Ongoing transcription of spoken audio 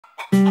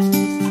This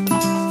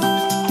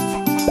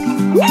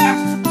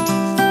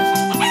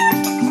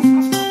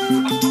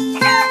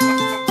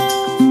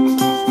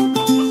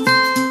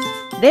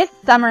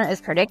summer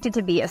is predicted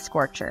to be a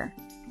scorcher,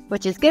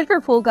 which is good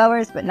for pool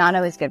goers but not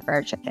always good for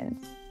our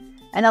chickens.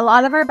 And a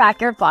lot of our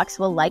backyard flocks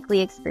will likely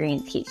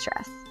experience heat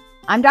stress.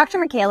 I'm Dr.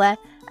 Mikayla,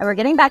 and we're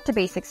getting back to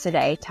basics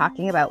today,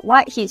 talking about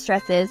what heat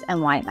stress is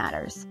and why it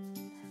matters.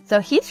 So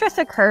heat stress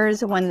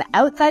occurs when the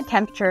outside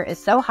temperature is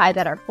so high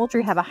that our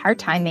poultry have a hard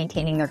time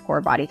maintaining their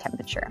core body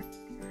temperature.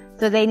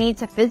 So they need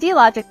to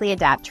physiologically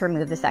adapt to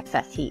remove this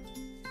excess heat.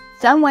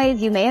 Some ways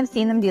you may have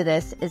seen them do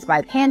this is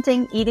by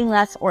panting, eating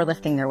less, or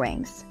lifting their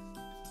wings.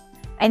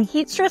 And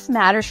heat stress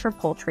matters for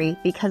poultry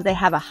because they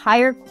have a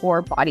higher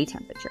core body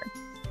temperature.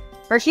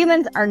 For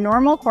humans, our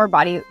normal core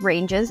body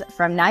ranges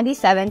from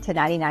 97 to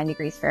 99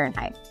 degrees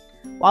Fahrenheit,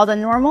 while the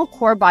normal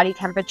core body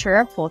temperature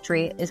of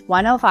poultry is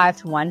 105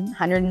 to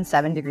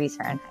 107 degrees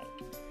Fahrenheit.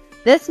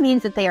 This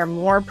means that they are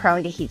more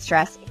prone to heat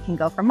stress. It can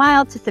go from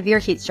mild to severe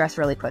heat stress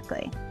really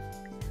quickly.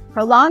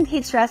 Prolonged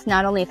heat stress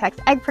not only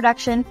affects egg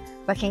production,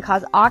 but can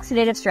cause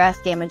oxidative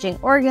stress, damaging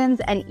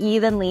organs, and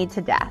even lead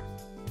to death.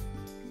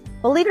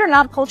 Believe it or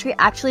not, poultry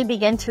actually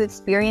begin to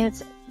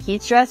experience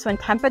heat stress when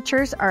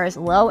temperatures are as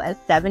low as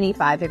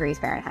 75 degrees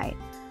Fahrenheit.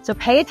 So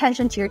pay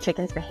attention to your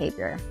chicken's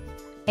behavior.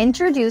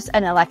 Introduce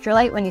an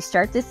electrolyte when you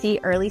start to see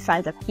early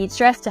signs of heat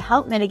stress to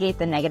help mitigate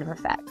the negative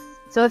effects.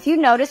 So if you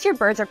notice your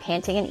birds are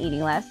panting and eating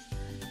less,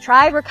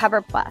 try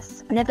Recover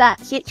Plus. And if that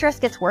heat stress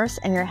gets worse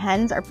and your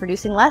hens are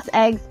producing less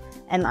eggs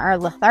and are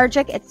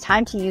lethargic, it's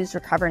time to use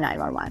Recover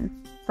 911.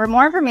 For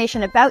more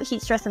information about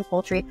heat stress in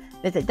poultry,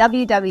 visit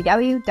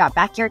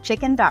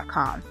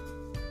www.backyardchicken.com.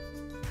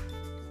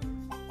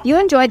 If you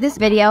enjoyed this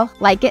video,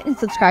 like it and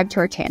subscribe to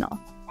our channel.